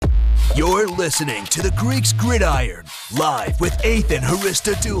You're listening to the Greeks Gridiron, live with Ethan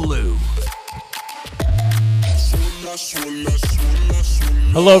Haristodoulou.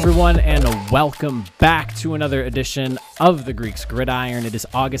 Hello everyone, and welcome back to another edition of the Greeks Gridiron. It is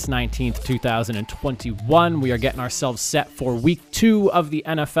August 19th, 2021. We are getting ourselves set for week 2 of the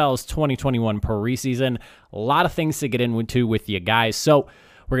NFL's 2021 preseason. A lot of things to get into with you guys, so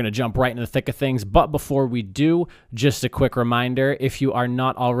we're going to jump right into the thick of things. But before we do, just a quick reminder, if you are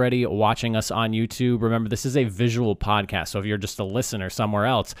not already watching us on YouTube, remember this is a visual podcast. So if you're just a listener somewhere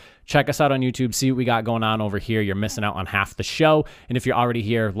else, check us out on YouTube, see what we got going on over here. You're missing out on half the show. And if you're already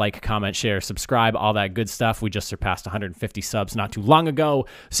here, like, comment, share, subscribe, all that good stuff. We just surpassed 150 subs not too long ago.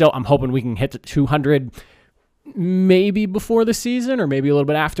 So I'm hoping we can hit to 200 maybe before the season or maybe a little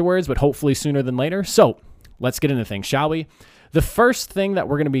bit afterwards, but hopefully sooner than later. So let's get into things, shall we? The first thing that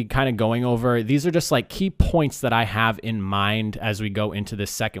we're going to be kind of going over, these are just like key points that I have in mind as we go into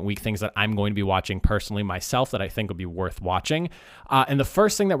this second week, things that I'm going to be watching personally myself that I think will be worth watching. And the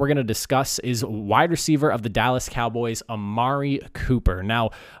first thing that we're going to discuss is wide receiver of the Dallas Cowboys, Amari Cooper. Now,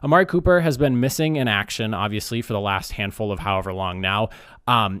 Amari Cooper has been missing in action, obviously, for the last handful of however long now.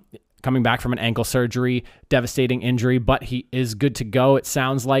 Coming back from an ankle surgery, devastating injury, but he is good to go. It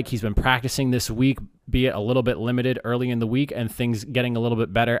sounds like he's been practicing this week, be it a little bit limited early in the week and things getting a little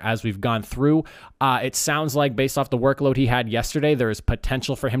bit better as we've gone through. It sounds like based off the workload he had yesterday, there is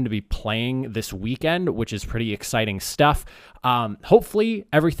potential for him to be playing this weekend, which is pretty exciting stuff. Hopefully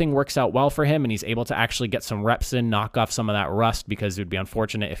everything works out well for him and he's able to actually get some reps in, knock off some of that rust, because it would be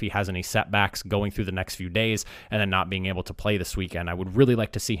unfortunate if he has any setbacks going through the next few days and then not being able to play this weekend. I would really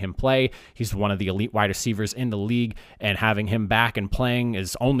like to see him play. He's one of the elite wide receivers in the league, and having him back and playing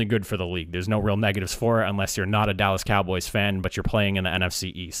is only good for the league. There's no real negatives for it unless you're not a Dallas Cowboys fan, but you're playing in the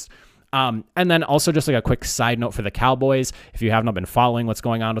NFC East. And then also just like a quick side note for the Cowboys, if you have not been following what's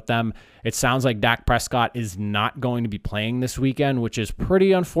going on with them, it sounds like Dak Prescott is not going to be playing this weekend, which is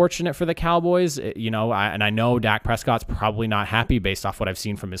pretty unfortunate for the Cowboys. I know Dak Prescott's probably not happy based off what I've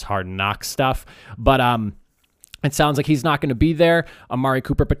seen from his Hard Knocks stuff, but it sounds like he's not going to be there. Amari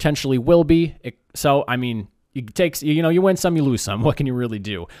Cooper potentially will be. It takes, you win some, you lose some. What can you really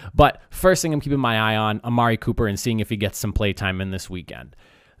do? But first thing I'm keeping my eye on, Amari Cooper, and seeing if he gets some play time in this weekend.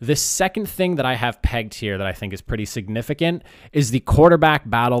 The second thing that I have pegged here that I think is pretty significant is the quarterback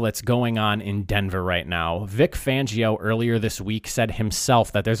battle that's going on in Denver right now. Vic Fangio earlier this week said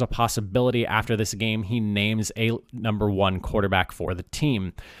himself that there's a possibility after this game he names a number 1 quarterback for the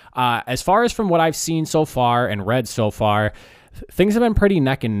team. As far as from what I've seen so far and read so far, things have been pretty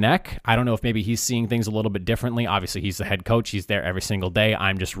neck and neck. I don't know if maybe he's seeing things a little bit differently. Obviously, he's the head coach. He's there every single day.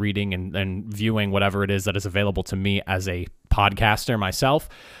 I'm just reading and viewing whatever it is that is available to me as a podcaster myself.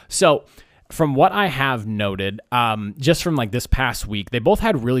 So from what I have noted, just from like this past week, they both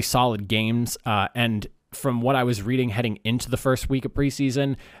had really solid games, and from what I was reading heading into the first week of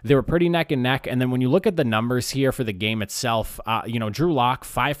preseason, they were pretty neck and neck. And then when you look at the numbers here for the game itself, Drew Lock,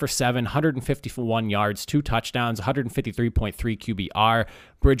 5 for 7, 151 yards, 2 touchdowns, 153.3 QBR.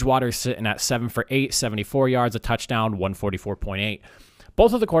 Bridgewater sitting at 7 for 8, 74 yards, a touchdown, 144.8.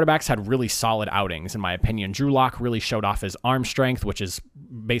 Both of the quarterbacks had really solid outings, in my opinion. Drew Lock really showed off his arm strength, which is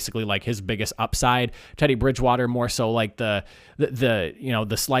basically like his biggest upside. Teddy Bridgewater more so like the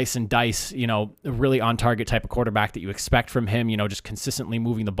slice and dice, really on target type of quarterback that you expect from him, just consistently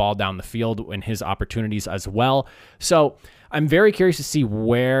moving the ball down the field in his opportunities as well. So I'm very curious to see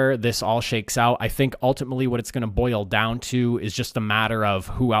where this all shakes out. I think ultimately what it's going to boil down to is just a matter of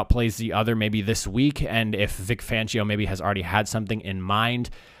who outplays the other maybe this week, and if Vic Fangio maybe has already had something in mind.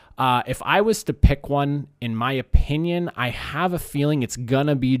 If I was to pick one, in my opinion, I have a feeling it's going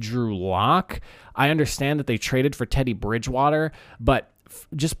to be Drew Lock. I understand that they traded for Teddy Bridgewater, but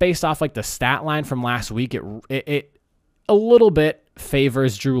just based off like the stat line from last week, it a little bit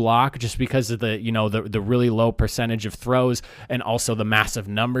favors Drew Lock just because of the really low percentage of throws and also the massive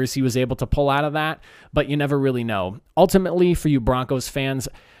numbers he was able to pull out of that, but you never really know. Ultimately, for you Broncos fans,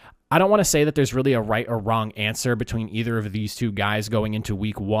 I don't want to say that there's really a right or wrong answer between either of these two guys going into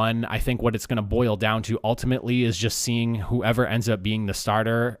week 1. I think what it's going to boil down to ultimately is just seeing whoever ends up being the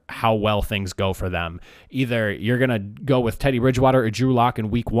starter, how well things go for them. Either you're going to go with Teddy Bridgewater or Drew Lock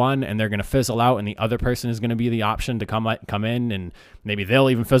in week 1 and they're going to fizzle out, and the other person is going to be the option to come in, and maybe they'll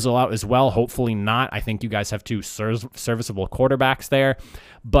even fizzle out as well. Hopefully not. I think you guys have 2 serviceable quarterbacks there.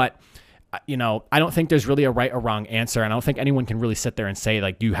 But I don't think there's really a right or wrong answer. And I don't think anyone can really sit there and say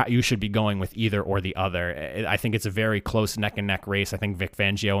like you should be going with either or the other. I think it's a very close neck and neck race. I think Vic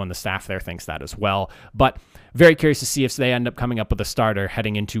Fangio and the staff there thinks that as well. But very curious to see if they end up coming up with a starter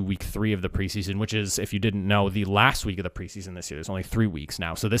heading into week 3 of the preseason, which is, if you didn't know, the last week of the preseason this year. There's only 3 weeks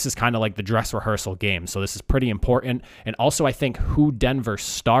now. So this is kind of like the dress rehearsal game. So this is pretty important. And also I think who Denver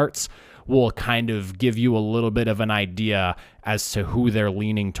starts will kind of give you a little bit of an idea as to who they're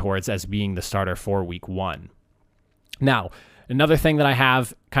leaning towards as being the starter for week 1. Now, another thing that I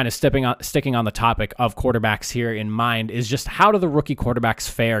have kind of sticking on the topic of quarterbacks here in mind is just how do the rookie quarterbacks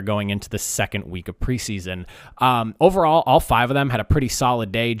fare going into the second week of preseason? Overall, all 5 of them had a pretty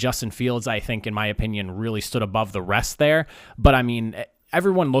solid day. Justin Fields, I think, in my opinion, really stood above the rest there. But I mean,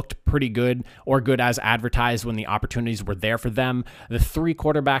 everyone looked pretty good or good as advertised when the opportunities were there for them. The 3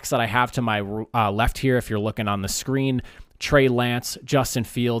 quarterbacks that I have to my left here, if you're looking on the screen, Trey Lance, Justin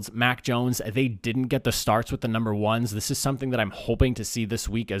Fields, Mac Jones, they didn't get the starts with the number 1s. This is something that I'm hoping to see this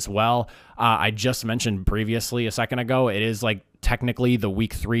week as well. I just mentioned previously a second ago, it is like technically the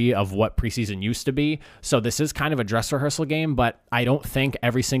week 3 of what preseason used to be. So this is kind of a dress rehearsal game, but I don't think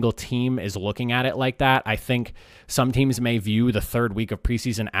every single team is looking at it like that. I think some teams may view the 3rd week of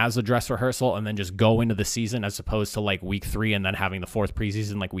preseason as a dress rehearsal and then just go into the season as opposed to like week 3 and then having the 4th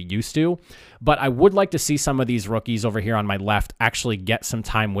preseason like we used to. But I would like to see some of these rookies over here on my left actually get some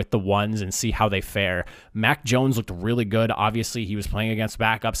time with the 1s and see how they fare. Mac Jones looked really good. Obviously, he was playing against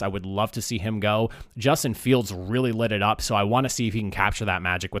backups. I would love to see him go. Justin Fields really lit it up, so I want to see if he can capture that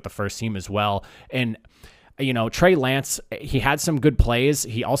magic with the first team as well. And Trey Lance, he had some good plays.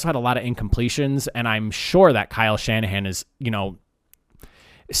 He also had a lot of incompletions, and I'm sure that Kyle Shanahan is,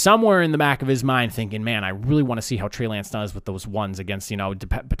 somewhere in the back of his mind thinking, man, I really want to see how Trey Lance does with those 1s against,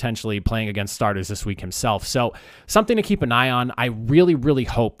 potentially playing against starters this week himself. So something to keep an eye on. I really, really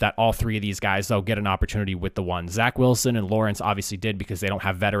hope that all 3 of these guys, though, get an opportunity with the 1s. Zach Wilson and Lawrence obviously did because they don't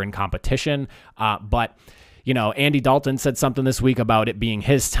have veteran competition, but Andy Dalton said something this week about it being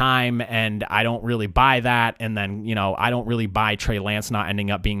his time, and I don't really buy that. And then, I don't really buy Trey Lance not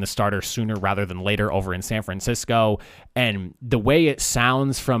ending up being the starter sooner rather than later over in San Francisco. And the way it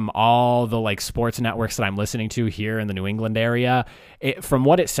sounds from all the sports networks that I'm listening to here in the New England area, from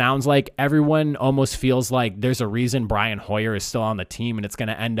what it sounds like, everyone almost feels like there's a reason Brian Hoyer is still on the team, and it's going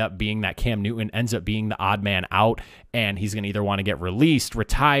to end up being that Cam Newton ends up being the odd man out, and he's going to either want to get released,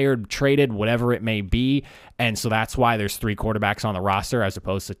 retired, traded, whatever it may be. And so that's why there's 3 quarterbacks on the roster as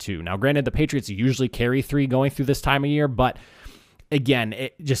opposed to 2. Now, granted, the Patriots usually carry 3 going through this time of year, but again,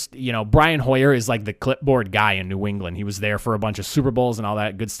 it just, Brian Hoyer is like the clipboard guy in New England. He was there for a bunch of Super Bowls and all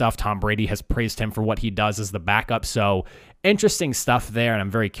that good stuff. Tom Brady has praised him for what he does as the backup. So interesting stuff there, and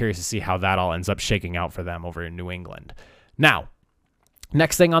I'm very curious to see how that all ends up shaking out for them over in New England. Now,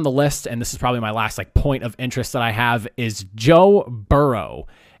 next thing on the list, and this is probably my last point of interest that I have, is Joe Burrow.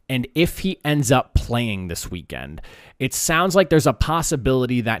 And if he ends up playing this weekend, it sounds like there's a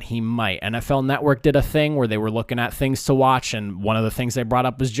possibility that he might. NFL Network did a thing where they were looking at things to watch, and one of the things they brought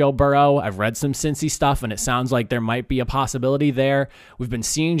up was Joe Burrow. I've read some Cincy stuff, and it sounds like there might be a possibility there. We've been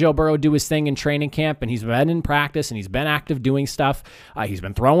seeing Joe Burrow do his thing in training camp, and he's been in practice, and he's been active doing stuff. He's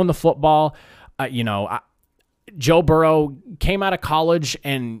been throwing the football. Joe Burrow came out of college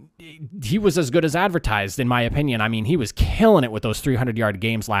and he was as good as advertised, in my opinion. I mean, he was killing it with those 300-yard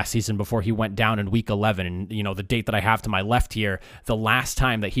games last season before he went down in week 11. And, the date that I have to my left here, the last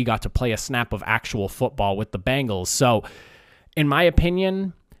time that he got to play a snap of actual football with the Bengals. So, in my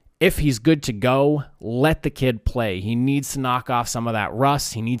opinion, if he's good to go, let the kid play. He needs to knock off some of that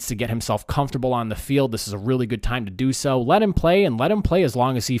rust. He needs to get himself comfortable on the field. This is a really good time to do so. Let him play, and let him play as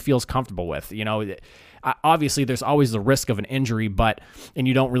long as he feels comfortable with. Obviously, there's always the risk of an injury, and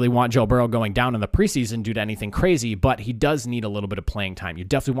you don't really want Joe Burrow going down in the preseason due to anything crazy, but he does need a little bit of playing time. You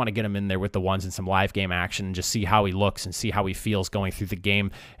definitely want to get him in there with the 1s and some live game action and just see how he looks and see how he feels going through the game.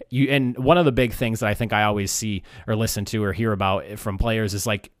 And one of the big things that I think I always see or listen to or hear about from players is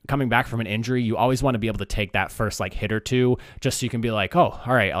coming back from an injury. You always want to be able to take that first hit or two just so you can be like, oh,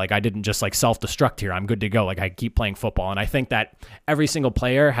 all right, I didn't just self-destruct here. I'm good to go. I keep playing football. And I think that every single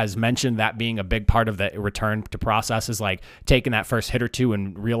player has mentioned that being a big part of the return to process is taking that first hit or two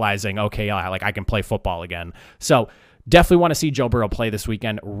and realizing, okay, I can play football again. So definitely want to see Joe Burrow play this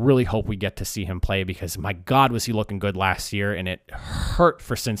weekend. Really hope we get to see him play because my God, was he looking good last year, and it hurt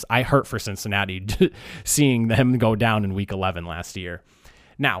for Cincinnati seeing them go down in week 11 last year.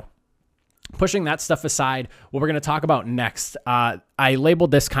 Now, Pushing that stuff aside, what we're going to talk about next, I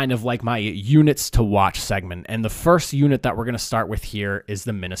labeled this kind of like my units to watch segment. And the first unit that we're going to start with here is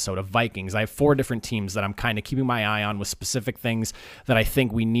the Minnesota Vikings. I have 4 different teams that I'm kind of keeping my eye on with specific things that I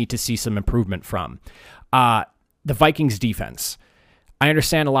think we need to see some improvement from. The Vikings defense. I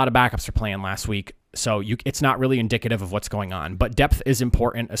understand a lot of backups are playing last week, so it's not really indicative of what's going on. But depth is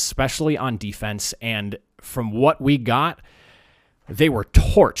important, especially on defense. And from what we got, they were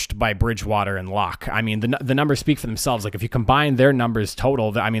torched by Bridgewater and Locke. I mean, the numbers speak for themselves. Like, if you combine their numbers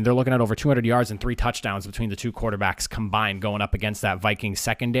total, I mean, they're looking at over 200 yards and 3 touchdowns between the 2 quarterbacks combined going up against that Vikings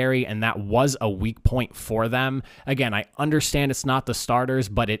secondary, and that was a weak point for them. Again, I understand it's not the starters,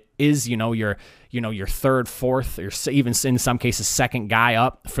 but it is, your third, fourth, or even in some cases second guy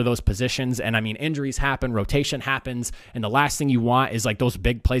up for those positions. And I mean, injuries happen, rotation happens, and the last thing you want is like those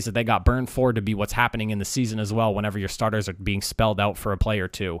big plays that they got burned for to be what's happening in the season as well whenever your starters are being spelled out for a play or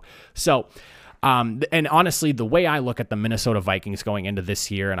two. So, and honestly, the way I look at the Minnesota Vikings going into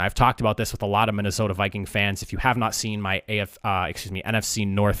this year, and I've talked about this with a lot of Minnesota Viking fans, if you have not seen my NFC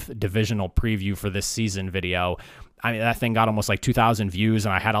North divisional preview for this season video, I mean, that thing got almost like 2,000 views,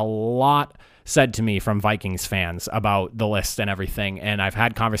 and I had a lot said to me from Vikings fans about the list and everything, and I've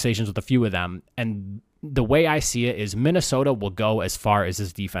had conversations with a few of them, and the way I see it is Minnesota will go as far as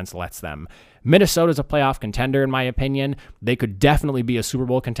his defense lets them. Minnesota's a playoff contender, in my opinion. They could definitely be a Super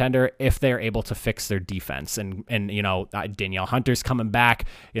Bowl contender if they're able to fix their defense. And Danielle Hunter's coming back,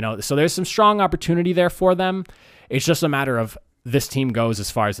 so there's some strong opportunity there for them. It's just a matter of this team goes as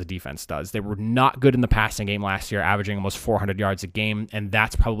far as the defense does. They were not good in the passing game last year, averaging almost 400 yards a game, and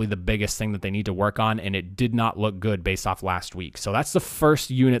that's probably the biggest thing that they need to work on, and it did not look good based off last week. So that's the first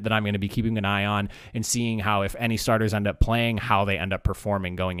unit that I'm going to be keeping an eye on and seeing how, if any starters end up playing, how they end up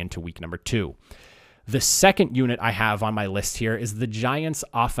performing going into week number 2. The second unit I have on my list here is the Giants'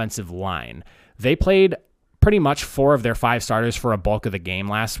 offensive line. They played pretty much 4 of their 5 starters for a bulk of the game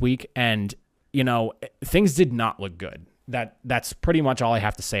last week, and, things did not look good. That's pretty much all I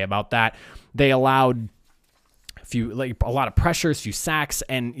have to say about that. They allowed a lot of pressures, few sacks,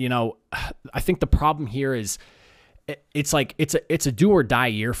 and I think the problem here is it's a do or die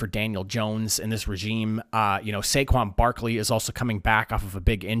year for Daniel Jones in this regime. Saquon Barkley is also coming back off of a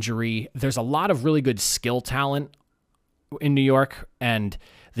big injury. There's a lot of really good skill talent in New York, and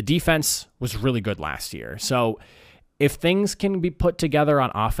the defense was really good last year. So if things can be put together on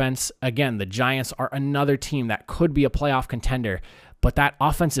offense, again, the Giants are another team that could be a playoff contender, but that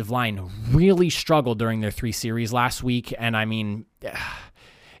offensive line really struggled during their 3 series last week. And I mean,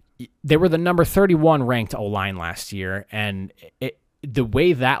 they were the number 31 ranked O-line last year. And the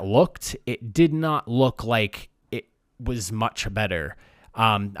way that looked, it did not look like it was much better.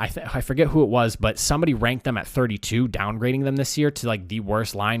 I forget who it was, but somebody ranked them at 32, downgrading them this year to like the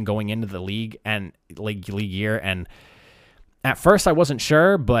worst line going into the league and league year. And at first I wasn't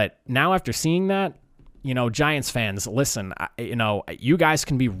sure, but now after seeing that, Giants fans, listen, you guys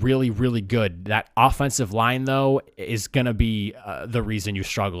can be really, really good. That offensive line, though, is going to be the reason you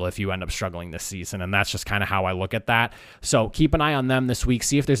struggle if you end up struggling this season. And that's just kind of how I look at that. So keep an eye on them this week.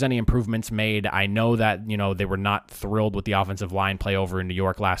 See if there's any improvements made. I know that, they were not thrilled with the offensive line play over in New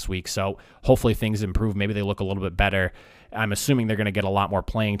York last week. So hopefully things improve. Maybe they look a little bit better. I'm assuming they're going to get a lot more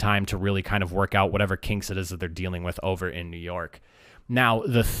playing time to really kind of work out whatever kinks it is that they're dealing with over in New York. Now,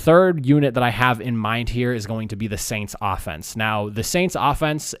 the third unit that I have in mind here is going to be the Saints offense. Now, the Saints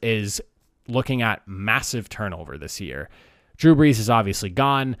offense is looking at massive turnover this year. Drew Brees is obviously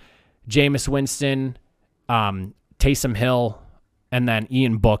gone. Jameis Winston, Taysom Hill, and then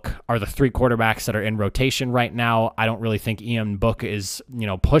Ian Book are the 3 quarterbacks that are in rotation right now. I don't really think Ian Book is,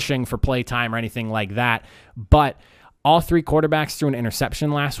 pushing for play time or anything like that. But all 3 quarterbacks threw an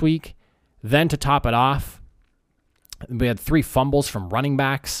interception last week. Then to top it off, we had 3 fumbles from running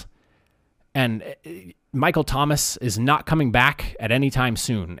backs, and Michael Thomas is not coming back at any time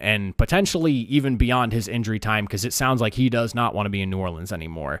soon, and potentially even beyond his injury time, because it sounds like he does not want to be in New Orleans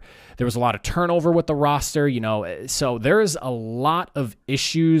anymore. There was a lot of turnover with the roster, so there's a lot of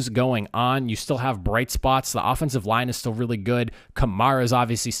issues going on. You still have bright spots. The offensive line is still really good. Kamara is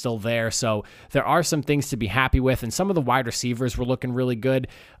obviously still there, so there are some things to be happy with, and some of the wide receivers were looking really good,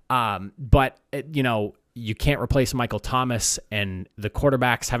 but you can't replace Michael Thomas, and the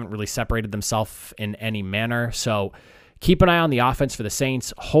quarterbacks haven't really separated themselves in any manner. So keep an eye on the offense for the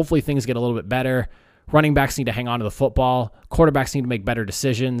Saints. Hopefully things get a little bit better. Running backs need to hang on to the football. Quarterbacks need to make better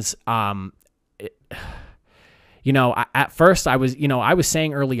decisions. At first I was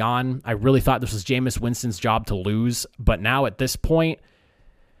saying early on, I really thought this was Jameis Winston's job to lose. But now at this point,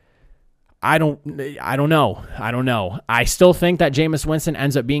 I don't know. I still think that Jameis Winston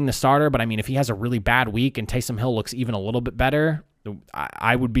ends up being the starter, but I mean, if he has a really bad week and Taysom Hill looks even a little bit better,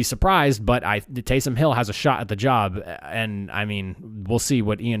 I would be surprised, but Taysom Hill has a shot at the job, and I mean, we'll see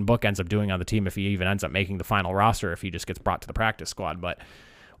what Ian Book ends up doing on the team if he even ends up making the final roster, if he just gets brought to the practice squad, but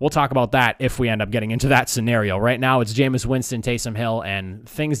we'll talk about that if we end up getting into that scenario. Right now, it's Jameis Winston, Taysom Hill, and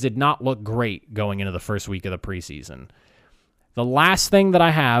things did not look great going into the first week of the preseason. The last thing that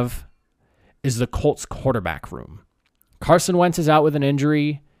I have is the Colts quarterback room. Carson Wentz is out with an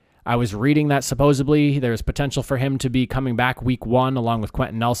injury. I was reading that supposedly there's potential for him to be coming back week 1 along with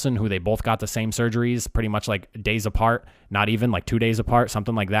Quentin Nelson, who they both got the same surgeries pretty much like days apart, not even like 2 days apart,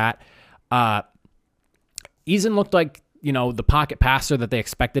 something like that. Eason looked like, the pocket passer that they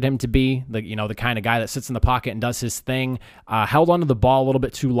expected him to be, the kind of guy that sits in the pocket and does his thing, held onto the ball a little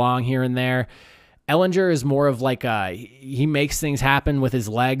bit too long here and there. Ellinger is more of like he makes things happen with his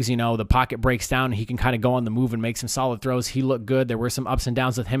legs. The pocket breaks down and he can kind of go on the move and make some solid throws. He looked good. There were some ups and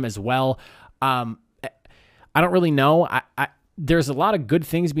downs with him as well. I don't really know. There's a lot of good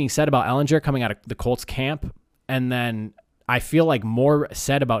things being said about Ellinger coming out of the Colts camp, and then I feel like more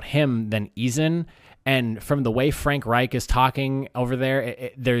said about him than Eason. And from the way Frank Reich is talking over there,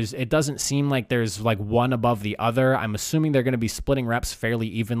 it doesn't seem like there's like one above the other. I'm assuming they're going to be splitting reps fairly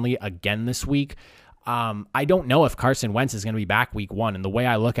evenly again this week. I don't know if Carson Wentz is going to be back week 1. And the way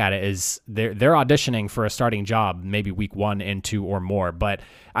I look at it is they're auditioning for a starting job, maybe week 1 and 2 or more. But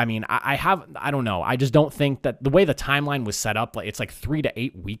I mean, I don't know. I just don't think that the way the timeline was set up, like it's like 3 to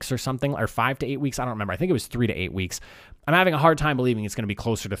 8 weeks or something, or 5 to 8 weeks. I don't remember. I think it was 3 to 8 weeks. I'm having a hard time believing it's going to be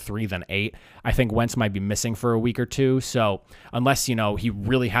closer to 3 than 8. I think Wentz might be missing for a week or two. So unless, he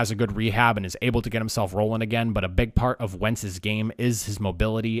really has a good rehab and is able to get himself rolling again, but a big part of Wentz's game is his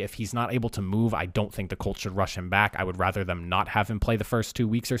mobility. If he's not able to move, I don't think the Colts should rush him back. I would rather them not have him play the first 2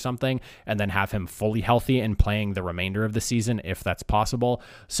 weeks or something and then have him fully healthy and playing the remainder of the season if that's possible.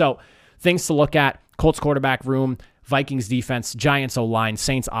 So things to look at: Colts quarterback room, Vikings defense, Giants O-line,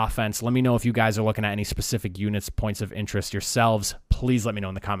 Saints offense. Let me know if you guys are looking at any specific units, points of interest yourselves. Please let me know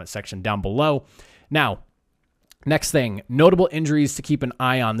in the comment section down below. Now, next thing, notable injuries to keep an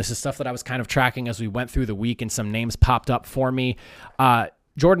eye on. This is stuff that I was kind of tracking as we went through the week, and some names popped up for me.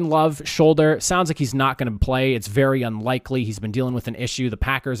 Jordan Love, shoulder. Sounds like he's not going to play. It's very unlikely. He's been dealing with an issue. The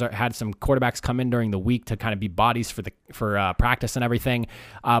Packers had some quarterbacks come in during the week to kind of be bodies for practice and everything.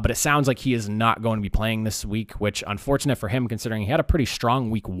 But it sounds like he is not going to be playing this week, which unfortunate for him considering he had a pretty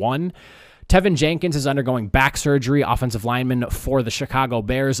strong week 1. Tevin Jenkins is undergoing back surgery, offensive lineman for the Chicago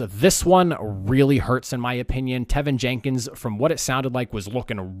Bears. This one really hurts in my opinion. Tevin Jenkins, from what it sounded like, was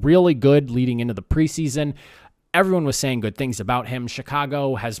looking really good leading into the preseason. Everyone was saying good things about him.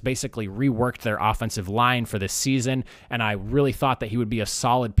 Chicago has basically reworked their offensive line for this season, and I really thought that he would be a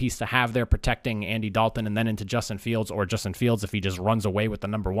solid piece to have there protecting Andy Dalton and then into Justin Fields, or Justin Fields if he just runs away with the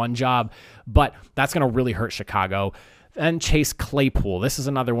number 1 job. But that's going to really hurt Chicago. And Chase Claypool, this is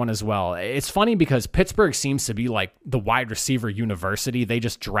another one as well. It's funny because Pittsburgh seems to be like the wide receiver university. They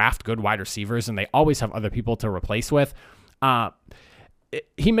just draft good wide receivers, and they always have other people to replace with.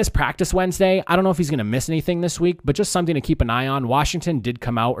 He missed practice Wednesday. I don't know if he's going to miss anything this week, but just something to keep an eye on. Washington did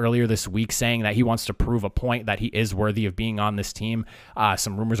come out earlier this week saying that he wants to prove a point that he is worthy of being on this team.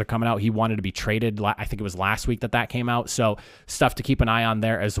 Some rumors are coming out. He wanted to be traded. I think it was last week that came out. So stuff to keep an eye on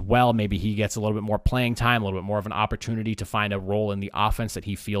there as well. Maybe he gets a little bit more playing time, a little bit more of an opportunity to find a role in the offense that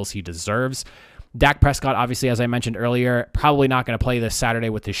he feels he deserves. Dak Prescott, obviously, as I mentioned earlier, probably not going to play this Saturday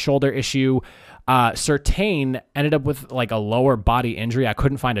with his shoulder issue. Surtain ended up with like a lower body injury. I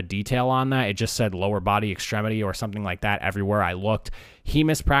couldn't find a detail on that. It just said lower body extremity or something like that everywhere I looked. He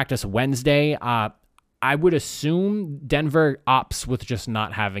missed practice Wednesday. I would assume Denver opts with just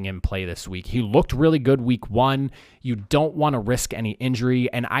not having him play this week. He looked really good week 1. You don't want to risk any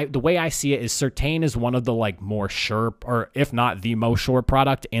injury. And the way I see it is Surtain is one of the like more sure, or if not the most sure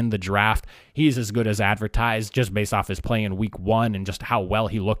product in the draft. He's as good as advertised just based off his play in week 1 and just how well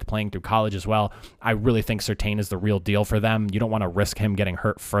he looked playing through college as well. I really think Surtain is the real deal for them. You don't want to risk him getting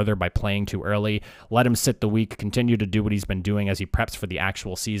hurt further by playing too early. Let him sit the week, continue to do what he's been doing as he preps for the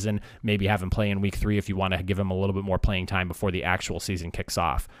actual season. Maybe have him play in week 3 if you want to give him a little bit more playing time before the actual season kicks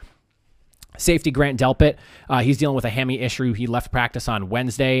off. Safety Grant Delpit, he's dealing with a hammy issue. He left practice on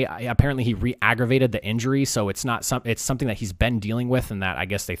Wednesday. Apparently, he re-aggravated the injury, so it's something that he's been dealing with, and that I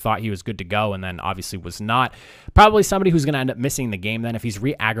guess they thought he was good to go, and then obviously was not. Probably somebody who's going to end up missing the game then if he's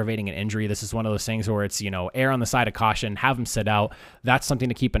re-aggravating an injury. This is one of those things where it's, err on the side of caution, have him sit out. That's something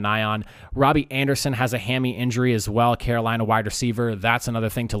to keep an eye on. Robbie Anderson has a hammy injury as well, Carolina wide receiver. That's another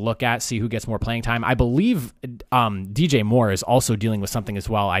thing to look at, see who gets more playing time. I believe DJ Moore is also dealing with something as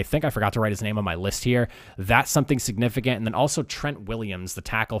well. I think I forgot to write his name on my list here. That's something significant. And then also Trent Williams, the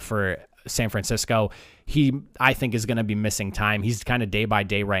tackle for San Francisco, I think is going to be missing time. He's kind of day by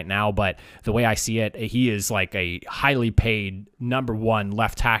day right now, but the way I see it, he is like a highly paid number one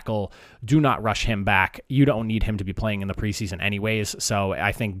left tackle. Do not rush him back. You don't need him to be playing in the preseason anyways. So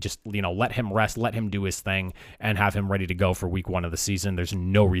I think just, let him rest, let him do his thing, and have him ready to go for week 1 of the season. There's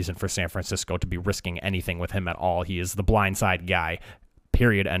no reason for San Francisco to be risking anything with him at all. He is the blindside guy.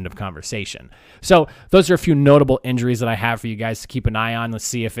 Period. End of conversation. So those are a few notable injuries that I have for you guys to keep an eye on. Let's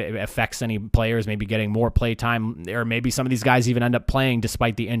see if it affects any players, maybe getting more play time, or maybe some of these guys even end up playing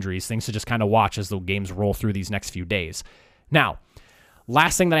despite the injuries. Things to just kind of watch as the games roll through these next few days. Now,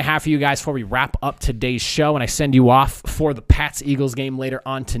 last thing that I have for you guys before we wrap up today's show, and I send you off for the Pats-Eagles game later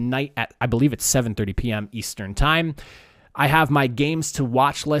on tonight at, I believe it's 7:30 p.m. Eastern Time. I have my games to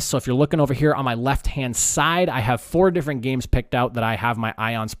watch list. So if you're looking over here on my left-hand side, I have 4 different games picked out that I have my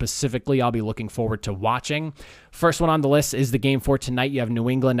eye on specifically. I'll be looking forward to watching. First one on the list is the game for tonight. You have New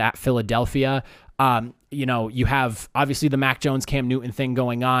England at Philadelphia. You have obviously the Mac Jones, Cam Newton thing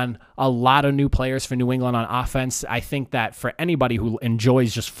going on. A lot of new players for New England on offense. I think that for anybody who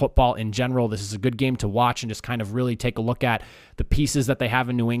enjoys just football in general, this is a good game to watch and just kind of really take a look at the pieces that they have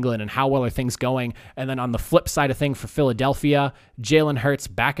in New England and how well are things going. And then on the flip side of things for Philadelphia, Jalen Hurts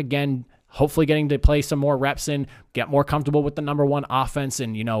back again, hopefully getting to play some more reps in, get more comfortable with the number one offense,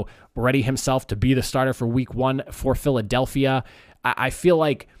 and, ready himself to be the starter for week 1 for Philadelphia. I feel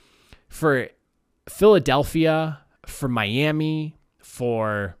like for Philadelphia, for Miami,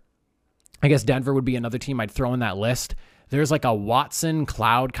 for, I guess Denver would be another team I'd throw in that list. There's like a Watson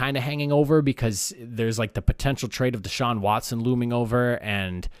cloud kind of hanging over because there's like the potential trade of Deshaun Watson looming over,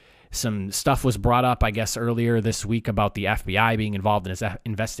 and some stuff was brought up, I guess, earlier this week about the FBI being involved in his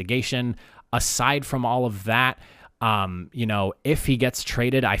investigation. Aside from all of that, if he gets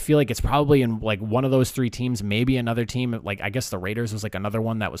traded, I feel like it's probably in like one of those 3 teams, maybe another team. Like, I guess the Raiders was like another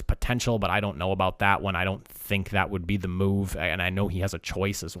one that was potential, but I don't know about that one. I don't think that would be the move. And I know he has a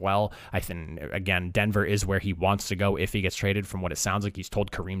choice as well. I think, again, Denver is where he wants to go if he gets traded, from what it sounds like. He's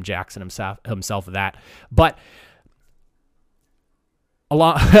told Kareem Jackson himself that. But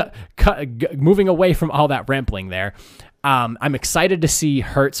moving away from all that rambling there, I'm excited to see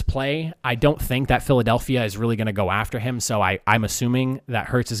Hurts play. I don't think that Philadelphia is really going to go after him, so I'm assuming that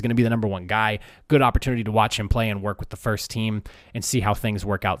Hurts is going to be the number 1 guy. Good opportunity to watch him play and work with the first team and see how things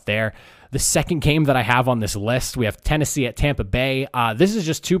work out there. The second game that I have on this list, we have Tennessee at Tampa Bay. This is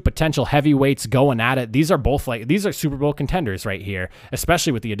just 2 potential heavyweights going at it. These are Super Bowl contenders right here,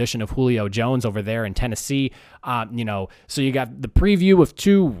 especially with the addition of Julio Jones over there in Tennessee. So you got the preview of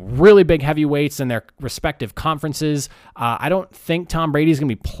 2 really big heavyweights in their respective conferences. I don't think Tom Brady's going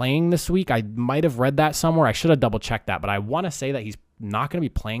to be playing this week. I might have read that somewhere. I should have double-checked that, but I want to say that he's not going to be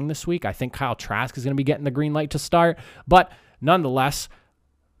playing this week. I think Kyle Trask is going to be getting the green light to start, but nonetheless,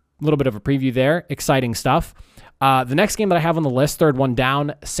 a little bit of a preview there. Exciting stuff. The next game that I have on the list, third one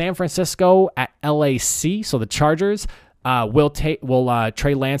down, San Francisco at LAC. So the Chargers. Will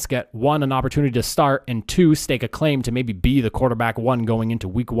Trey Lance get 1, an opportunity to start, and 2, stake a claim to maybe be the quarterback 1 going into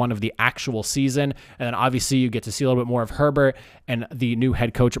week 1 of the actual season? And then obviously you get to see a little bit more of Herbert and the new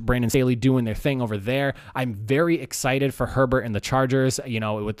head coach Brandon Staley doing their thing over there. I'm very excited for Herbert and the Chargers,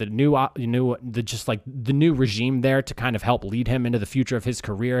 with the new regime there to kind of help lead him into the future of his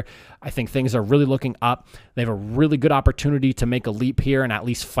career. I think things are really looking up. They have a really good opportunity to make a leap here and at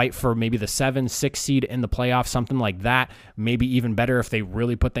least fight for maybe the 7-6 seed in the playoffs, something like that. Maybe even better if they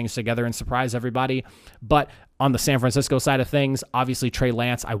really put things together and surprise everybody. But on the San Francisco side of things, obviously Trey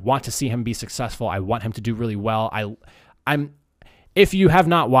Lance, I want to see him be successful. I want him to do really well. If you have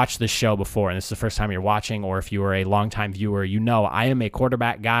not watched this show before, and this is the first time you're watching, or if you are a longtime viewer, I am a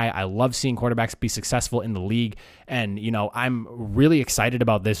quarterback guy. I love seeing quarterbacks be successful in the league. And, I'm really excited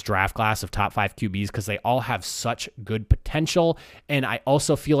about this draft class of top 5 QBs because they all have such good potential. And I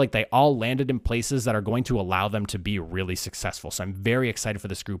also feel like they all landed in places that are going to allow them to be really successful. So I'm very excited for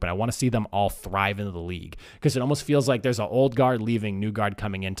this group, and I want to see them all thrive into the league because it almost feels like there's an old guard leaving, new guard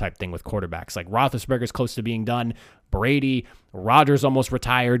coming in type thing with quarterbacks. Like Roethlisberger's close to being done. Brady, Rodgers almost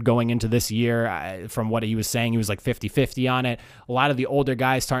retired going into this year. From what he was saying, he was like 50-50 on it. A lot of the older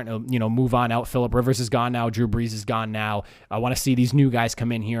guys starting to, move on out. Phillip Rivers is gone now. Drew Brees is gone now. I want to see these new guys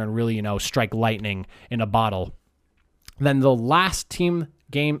come in here and really, strike lightning in a bottle. Then the last team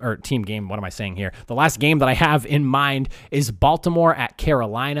game. What am I saying here? The last game that I have in mind is Baltimore at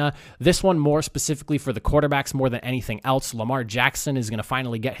Carolina. This one more specifically for the quarterbacks more than anything else. Lamar Jackson is going to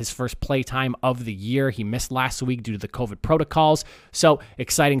finally get his first play time of the year. He missed last week due to the COVID protocols. So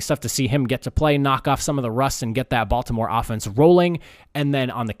exciting stuff to see him get to play, knock off some of the rust, and get that Baltimore offense rolling. And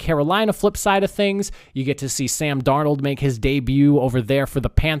then on the Carolina flip side of things, you get to see Sam Darnold make his debut over there for the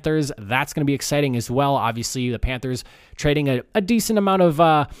Panthers. That's going to be exciting as well. Obviously, the Panthers trading a decent amount of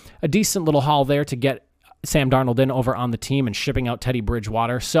a decent little haul there to get Sam Darnold in over on the team and shipping out Teddy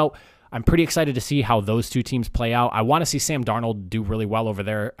Bridgewater. So I'm pretty excited to see how those two teams play out. I want to see Sam Darnold do really well over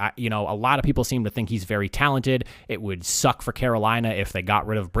there. A lot of people seem to think he's very talented. It would suck for Carolina if they got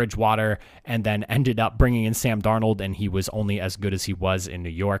rid of Bridgewater and then ended up bringing in Sam Darnold and he was only as good as he was in New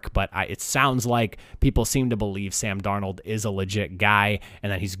York. But it sounds like people seem to believe Sam Darnold is a legit guy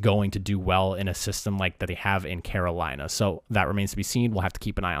and that he's going to do well in a system like that they have in Carolina. So that remains to be seen. We'll have to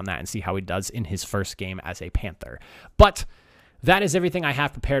keep an eye on that and see how he does in his first game as a Panther. But that is everything I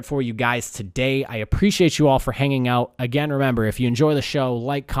have prepared for you guys today. I appreciate you all for hanging out. Again, remember, if you enjoy the show,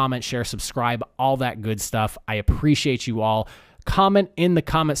 like, comment, share, subscribe, all that good stuff. I appreciate you all. Comment in the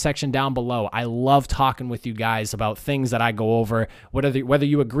comment section down below. I love talking with you guys about things that I go over, whether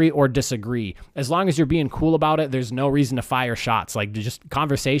you agree or disagree. As long as you're being cool about it, there's no reason to fire shots. Like, just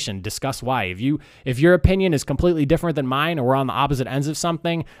conversation, discuss why. If your opinion is completely different than mine or we're on the opposite ends of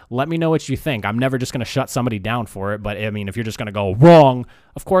something, let me know what you think. I'm never just going to shut somebody down for it, but I mean, if you're just going to go wrong,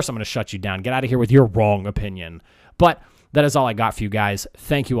 of course I'm going to shut you down. Get out of here with your wrong opinion. But that is all I got for you guys.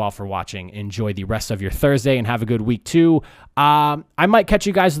 Thank you all for watching. Enjoy the rest of your Thursday and have a good week too. I might catch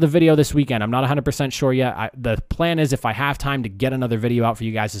you guys with a video this weekend. I'm not 100% sure yet. The plan is if I have time to get another video out for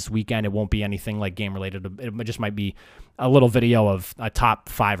you guys this weekend, it won't be anything like game related. It just might be a little video of a top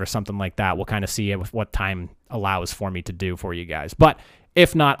 5 or something like that. We'll kind of see with what time allows for me to do for you guys. But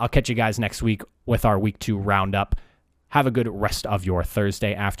if not, I'll catch you guys next week with our week 2 roundup. Have a good rest of your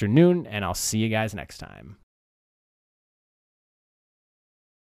Thursday afternoon, and I'll see you guys next time.